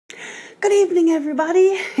Good evening,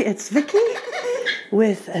 everybody. It's Vicki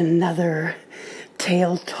with another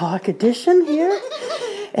Tail Talk edition here.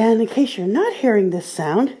 And in case you're not hearing this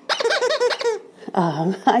sound,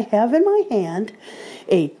 I have in my hand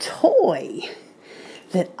a toy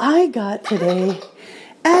that I got today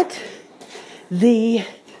at the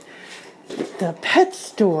pet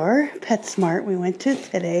store, PetSmart, we went to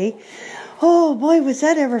today. Oh boy, was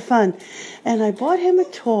that ever fun. And I bought him a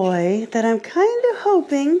toy that I'm kind of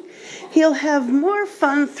hoping he'll have more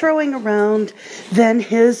fun throwing around than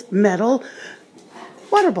his metal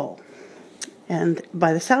water bowl. And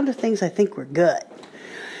by the sound of things, I think we're good.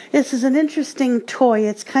 This is an interesting toy.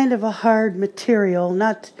 It's kind of a hard material.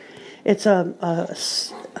 It's a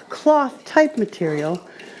cloth type material,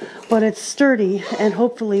 but it's sturdy and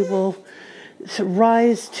hopefully will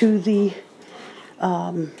rise to the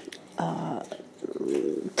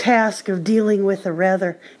task of dealing with a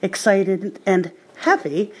rather excited and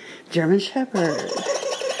happy German Shepherd.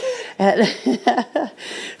 And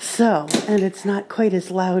and it's not quite as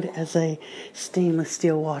loud as a stainless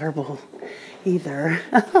steel water bowl either.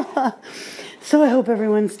 So I hope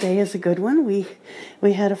everyone's day is a good one.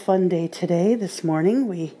 We had a fun day today. This morning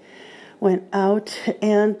we went out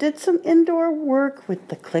and did some indoor work with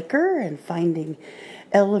the clicker and finding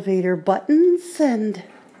elevator buttons and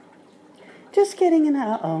just getting in.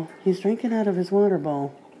 Uh-oh, he's drinking out of his water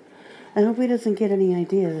bowl. I hope he doesn't get any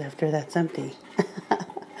ideas after that's empty.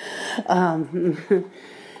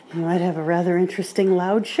 He might have a rather interesting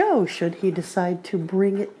loud show should he decide to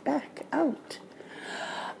bring it back out.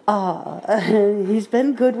 He's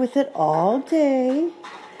been good with it all day,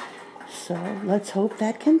 so let's hope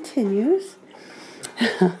that continues.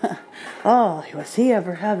 Oh, was he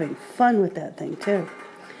ever having fun with that thing, too.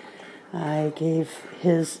 I gave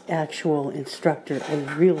his actual instructor a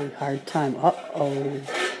really hard time. Uh-oh.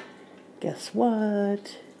 Guess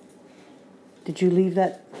what? Did you leave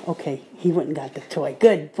that? Okay, he went and got the toy.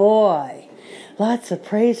 Good boy. Lots of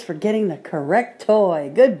praise for getting the correct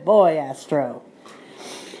toy. Good boy, Astro.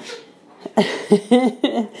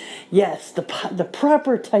 Yes, the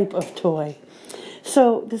proper type of toy.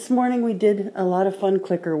 So this morning we did a lot of fun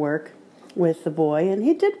clicker work with the boy, and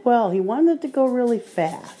he did well. He wanted to go really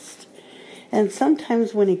fast. And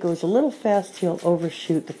sometimes when he goes a little fast, he'll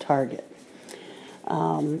overshoot the target.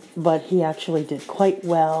 But he actually did quite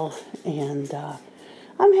well, and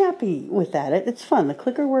I'm happy with that. It's fun. The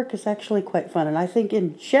clicker work is actually quite fun, and I think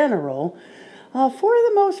in general, for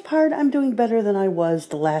the most part, I'm doing better than I was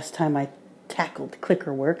the last time I tackled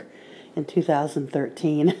clicker work in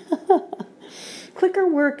 2013. Clicker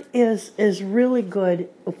work is really good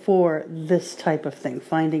for this type of thing,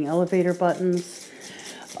 finding elevator buttons,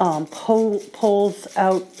 poles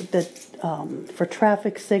out that for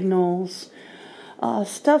traffic signals,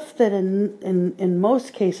 stuff that in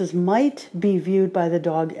most cases might be viewed by the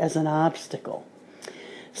dog as an obstacle.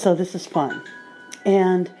 So this is fun,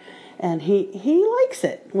 and he likes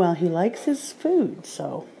it. Well, he likes his food,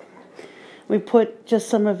 so we put just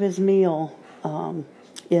some of his meal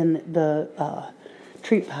in the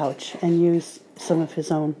treat pouch and use some of his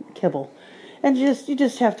own kibble, and you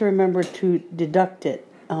just have to remember to deduct it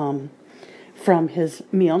from his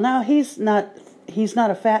meal. Now he's not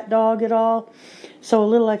a fat dog at all, so a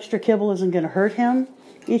little extra kibble isn't going to hurt him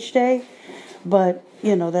each day. But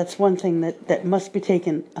that's one thing that must be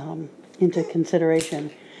taken into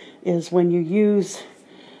consideration is when you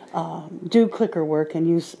do clicker work and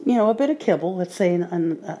use a bit of kibble, let's say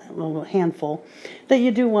a little handful, that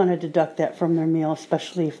you do want to deduct that from their meal,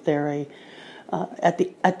 especially if they're at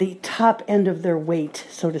the top end of their weight,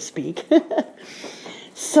 so to speak.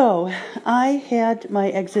 So I had my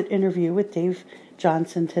exit interview with Dave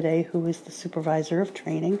Johnson today, who is the supervisor of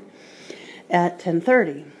training, at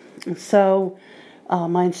 10:30. So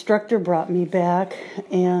my instructor brought me back,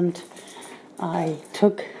 and I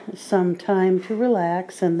took some time to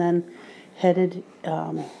relax and then headed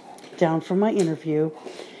down for my interview.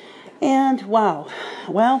 And wow,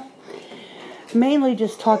 well, mainly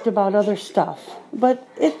just talked about other stuff. But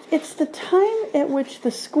it's the time at which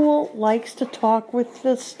the school likes to talk with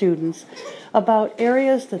the students about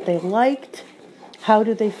areas that they liked. How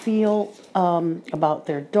do they feel about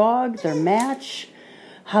their dog, their match?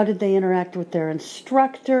 How did they interact with their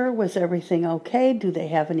instructor? Was everything okay? Do they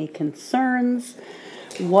have any concerns?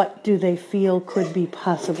 What do they feel could be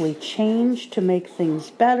possibly changed to make things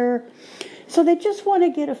better? So they just want to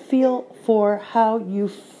get a feel for how you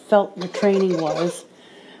felt your training was,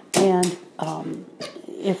 and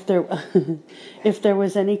if there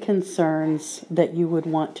was any concerns that you would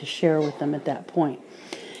want to share with them at that point.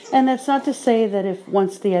 And that's not to say that if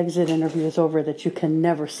once the exit interview is over that you can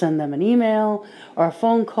never send them an email or a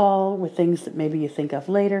phone call with things that maybe you think of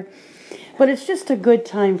later. But it's just a good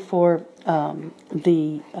time for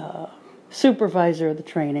the supervisor of the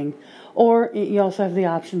training, or you also have the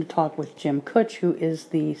option to talk with Jim Kutch, who is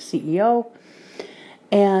the CEO.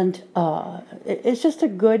 And it's just a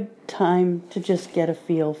good time to just get a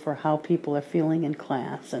feel for how people are feeling in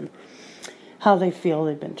class and how they feel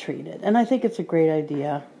they've been treated. And I think it's a great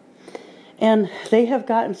idea. And they have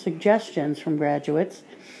gotten suggestions from graduates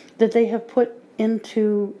that they have put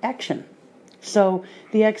into action. So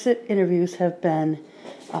the exit interviews have been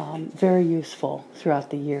very useful throughout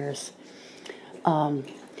the years.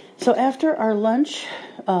 So after our lunch,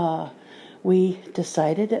 we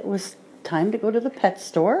decided it was time to go to the pet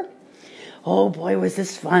store. Oh boy, was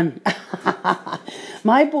this fun.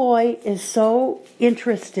 My boy is so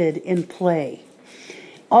interested in play.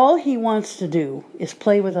 All he wants to do is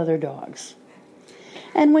play with other dogs.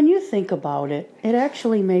 And when you think about it, it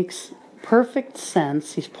actually makes perfect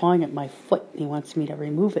sense. He's pawing at my foot. He wants me to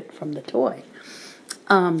remove it from the toy.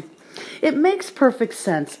 It makes perfect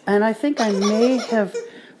sense. And I think I may have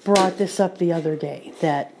brought this up the other day,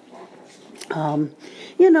 that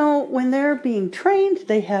when they're being trained,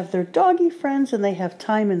 they have their doggy friends and they have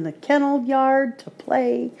time in the kennel yard to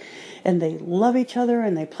play, and they love each other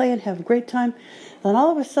and they play and have a great time. Then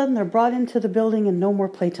all of a sudden they're brought into the building and no more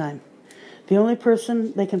playtime. The only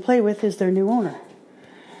person they can play with is their new owner.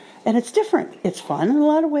 And it's different. It's fun in a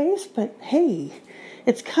lot of ways, but hey,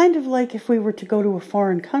 it's kind of like if we were to go to a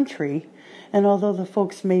foreign country, and although the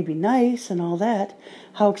folks may be nice and all that,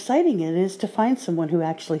 how exciting it is to find someone who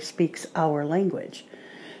actually speaks our language.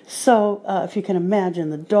 So if you can imagine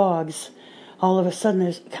the dogs, all of a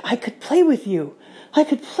sudden I could play with you. I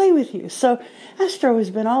could play with you. So Astro has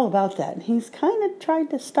been all about that. And he's kind of tried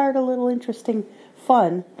to start a little interesting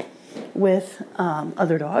fun with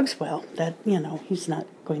other dogs. Well, that, he's not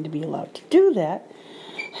going to be allowed to do that.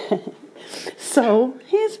 So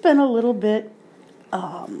he's been a little bit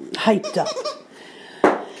hyped up.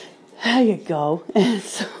 There you go. And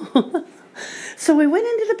so we went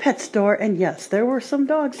into the pet store, and yes, there were some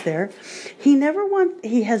dogs there. He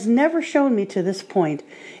has never shown me to this point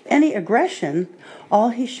any aggression. All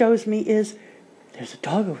he shows me is, there's a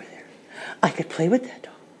dog over there. I could play with that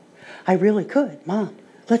dog. I really could. Mom,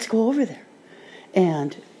 let's go over there.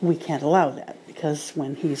 And we can't allow that, because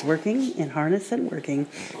when he's working in harness and working,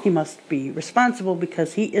 he must be responsible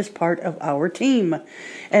because he is part of our team.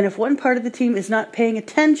 And if one part of the team is not paying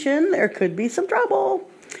attention, there could be some trouble.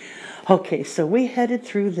 Okay, so we headed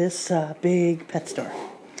through this big pet store.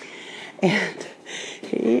 And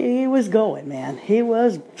he was going, man. He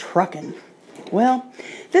was trucking. Well,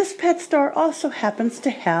 this pet store also happens to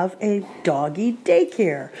have a doggy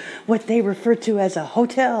daycare, what they refer to as a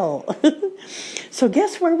hotel. So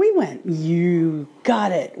guess where we went? You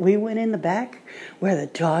got it. We went in the back where the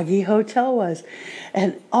doggy hotel was.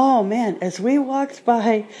 And oh man, as we walked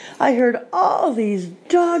by, I heard all these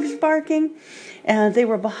dogs barking. And they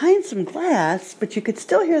were behind some glass, but you could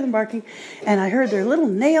still hear them barking. And I heard their little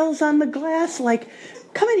nails on the glass, like,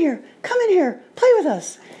 come in here, play with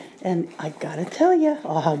us. And I gotta tell you,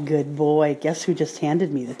 oh, good boy. Guess who just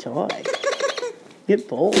handed me the toy? Good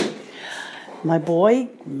boy. My boy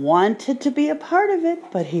wanted to be a part of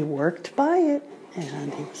it, but he worked by it,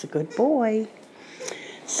 and he was a good boy.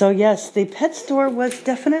 So yes, the pet store was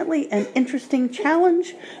definitely an interesting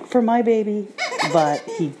challenge for my baby, but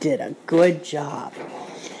he did a good job.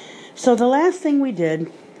 So the last thing we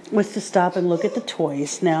did was to stop and look at the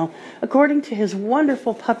toys. Now, according to his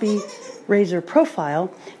wonderful puppy raiser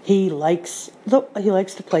profile, he likes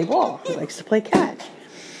to play ball. He likes to play catch.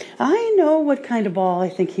 I know what kind of ball I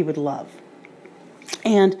think he would love.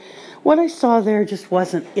 And what I saw there just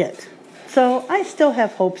wasn't it. So I still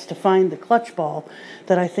have hopes to find the clutch ball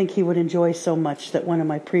that I think he would enjoy so much that one of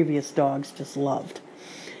my previous dogs just loved.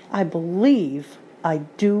 I believe I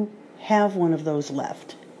do have one of those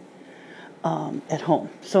left at home.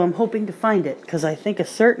 So I'm hoping to find it, because I think a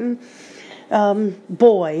certain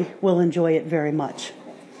boy will enjoy it very much.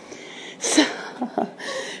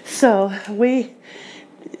 So we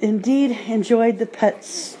indeed enjoyed the pet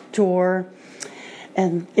store,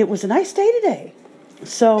 and it was a nice day today.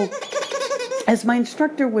 So as my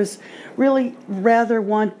instructor was really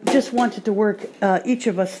just wanted to work each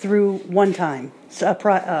of us through one time,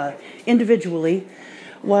 individually.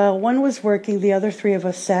 While one was working, the other three of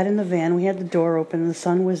us sat in the van. We had the door open and the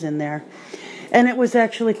sun was in there. And it was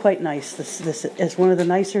actually quite nice. This is one of the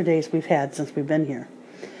nicer days we've had since we've been here.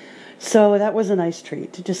 So that was a nice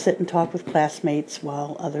treat to just sit and talk with classmates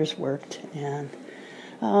while others worked. And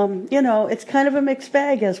It's kind of a mixed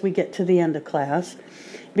bag as we get to the end of class,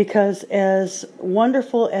 because as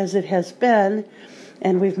wonderful as it has been,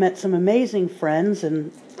 and we've met some amazing friends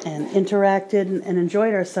and interacted and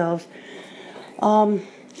enjoyed ourselves,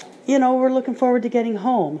 we're looking forward to getting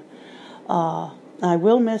home. I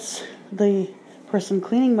will miss the person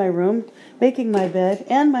cleaning my room, making my bed,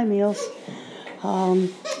 and my meals,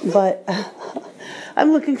 but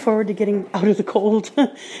I'm looking forward to getting out of the cold.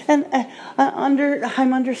 And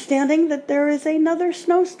I'm understanding that there is another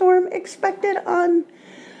snowstorm expected on,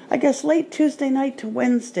 I guess, late Tuesday night to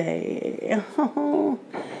Wednesday.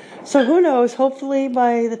 So who knows? Hopefully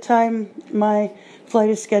by the time my flight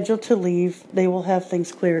is scheduled to leave, they will have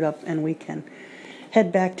things cleared up and we can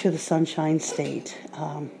head back to the Sunshine State.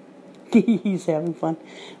 He's having fun.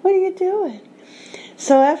 What are you doing?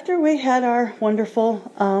 So after we had our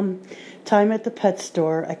wonderful time at the pet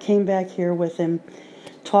store, I came back here with him,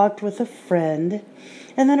 talked with a friend,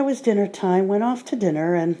 and then it was dinner time, went off to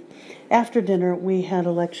dinner, and after dinner we had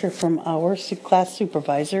a lecture from our class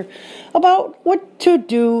supervisor about what to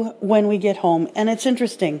do when we get home. And it's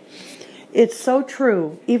interesting. It's so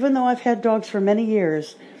true. Even though I've had dogs for many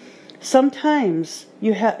years, sometimes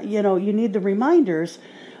you need the reminders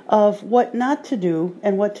of what not to do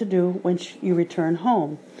and what to do when you return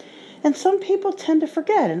home. And some people tend to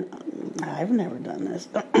forget, and I've never done this.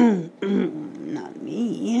 Not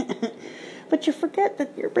me. But you forget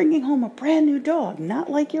that you're bringing home a brand new dog, not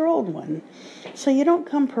like your old one. So you don't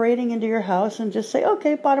come parading into your house and just say,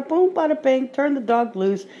 okay, bada boom, bada bing, turn the dog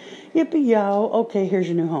loose, yippee yow, okay, here's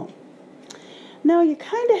your new home. Now, you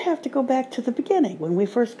kind of have to go back to the beginning. When we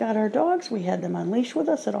first got our dogs, we had them on leash with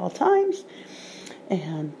us at all times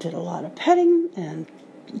and did a lot of petting and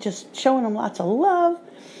just showing them lots of love.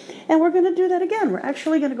 And we're going to do that again. We're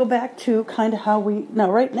actually going to go back to kind of how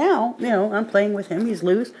right now, I'm playing with him. He's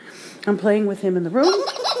loose. I'm playing with him in the room,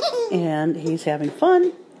 and he's having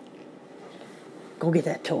fun. Go get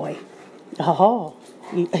that toy. Oh,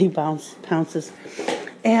 he pounces.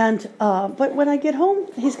 And but when I get home,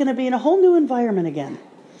 he's going to be in a whole new environment again.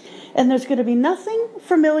 And there's going to be nothing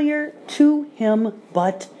familiar to him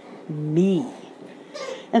but me.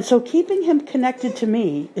 And so keeping him connected to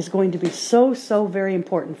me is going to be so, so very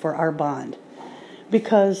important for our bond.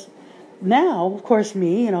 Because now, of course,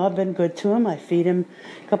 I've been good to him. I feed him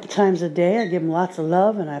a couple times a day. I give him lots of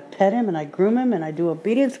love, and I pet him, and I groom him, and I do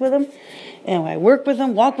obedience with him. And I work with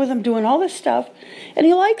him, walk with him, doing all this stuff. And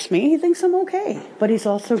he likes me. He thinks I'm okay. But he's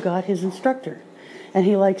also got his instructor. And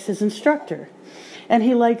he likes his instructor. And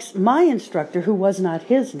he likes my instructor, who was not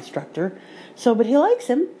his instructor. But he likes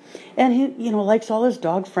him. And he, likes all his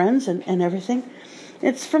dog friends and everything.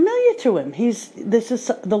 It's familiar to him. This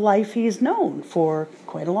is the life he's known for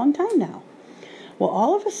quite a long time now. Well,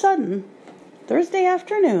 all of a sudden, Thursday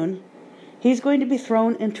afternoon, he's going to be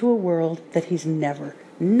thrown into a world that he's never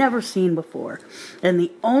seen before. And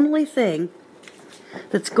the only thing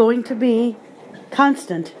that's going to be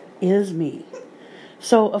constant is me.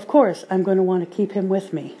 So, of course, I'm going to want to keep him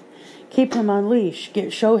with me. Keep him on leash.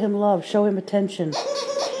 Show him love. Show him attention.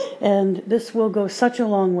 And this will go such a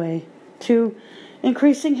long way to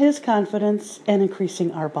increasing his confidence and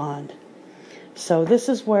increasing our bond. So this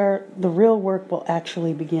is where the real work will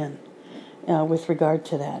actually begin with regard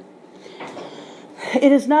to that.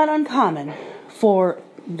 It is not uncommon for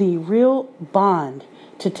the real bond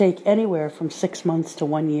to take anywhere from 6 months to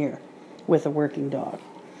 1 year with a working dog.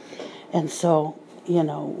 And so,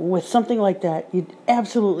 with something like that, you'd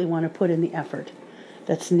absolutely want to put in the effort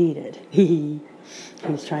that's needed. He's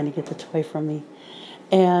trying to get the toy from me.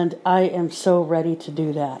 And I am so ready to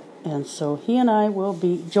do that. And so he and I will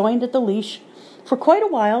be joined at the leash for quite a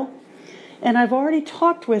while. And I've already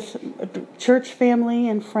talked with church family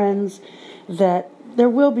and friends that there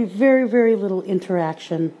will be very, very little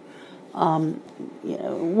interaction.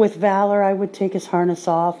 With Valor, I would take his harness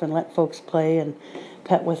off and let folks play and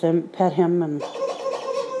pet him. And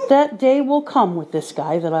that day will come with this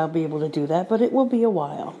guy that I'll be able to do that, but it will be a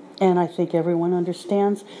while. And I think everyone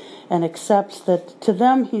understands and accepts that to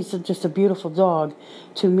them he's just a beautiful dog.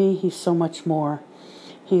 To me, he's so much more.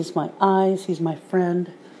 He's my eyes, he's my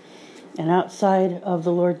friend. And outside of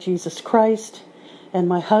the Lord Jesus Christ and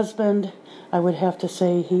my husband, I would have to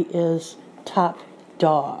say he is top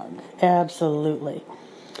dog. Absolutely.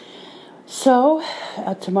 So,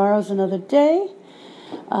 tomorrow's another day.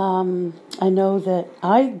 I know that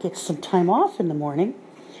I get some time off in the morning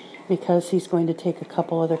because he's going to take a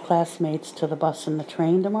couple other classmates to the bus and the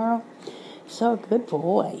train tomorrow. So, good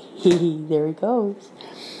boy. There he goes.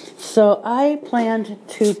 So, I planned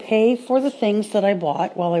to pay for the things that I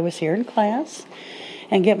bought while I was here in class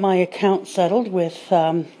and get my account settled with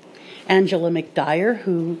Angela McDyer,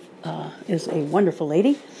 who is a wonderful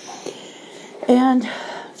lady, and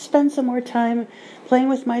spend some more time playing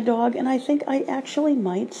with my dog. And I think I actually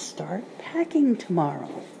might start packing tomorrow.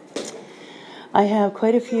 I have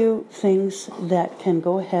quite a few things that can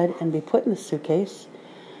go ahead and be put in the suitcase,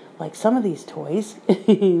 like some of these toys.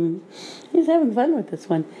 He's having fun with this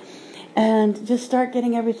one. And just start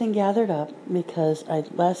getting everything gathered up, because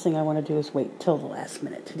last thing I want to do is wait till the last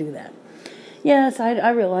minute to do that. Yes,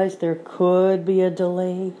 I realize there could be a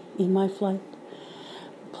delay in my flight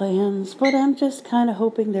plans, but I'm just kind of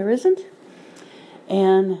hoping there isn't.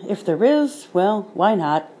 And if there is, well, why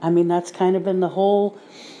not? I mean, that's kind of been the whole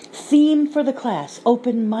theme for the class,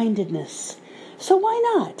 open-mindedness. So why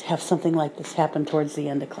not have something like this happen towards the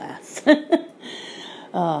end of class?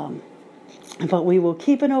 But we will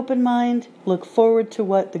keep an open mind, look forward to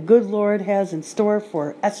what the good Lord has in store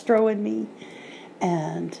for Estro and me,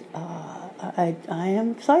 and I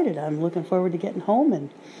am excited. I'm looking forward to getting home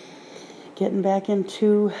and getting back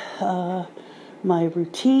into my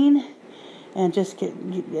routine, and just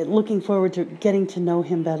looking forward to getting to know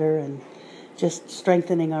him better and just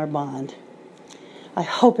strengthening our bond. I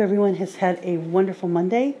hope everyone has had a wonderful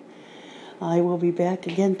Monday. I will be back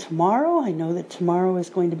again tomorrow. I know that tomorrow is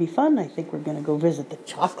going to be fun. I think we're going to go visit the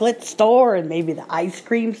chocolate store and maybe the ice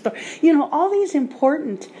cream store. All these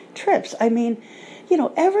important trips. I mean,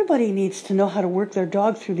 everybody needs to know how to work their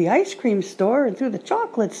dog through the ice cream store and through the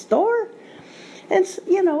chocolate store. And,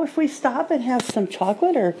 if we stop and have some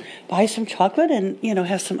chocolate or buy some chocolate and,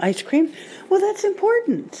 have some ice cream, well, that's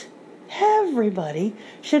important. Everybody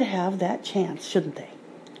should have that chance, shouldn't they?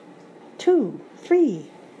 2, 3,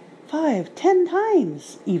 5, 10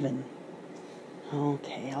 times even.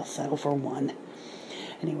 Okay, I'll settle for 1.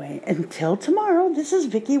 Anyway, until tomorrow, this is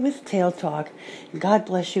Vicki with Tail Talk. God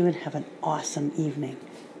bless you and have an awesome evening.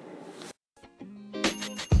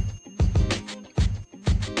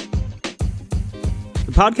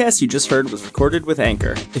 The podcast you just heard was recorded with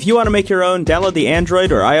Anchor. If you want to make your own, download the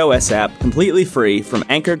Android or iOS app completely free from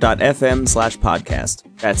anchor.fm/podcast.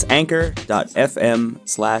 That's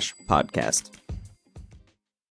anchor.fm/podcast.